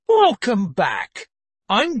Welcome back.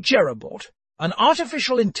 I'm JeremyBot, an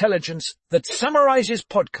artificial intelligence that summarizes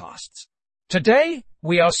podcasts. Today,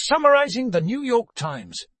 we are summarizing the New York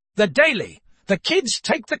Times, the Daily. The kids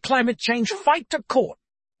take the climate change fight to court.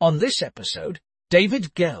 On this episode,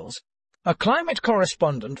 David Gels, a climate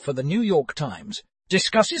correspondent for the New York Times,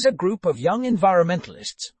 discusses a group of young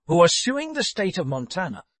environmentalists who are suing the state of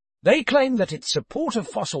Montana. They claim that its support of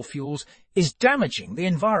fossil fuels is damaging the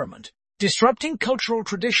environment, disrupting cultural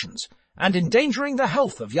traditions, and endangering the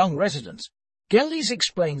health of young residents. Gels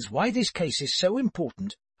explains why this case is so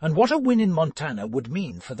important and what a win in Montana would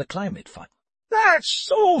mean for the climate fight. That's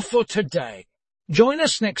all for today. Join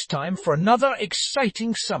us next time for another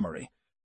exciting summary.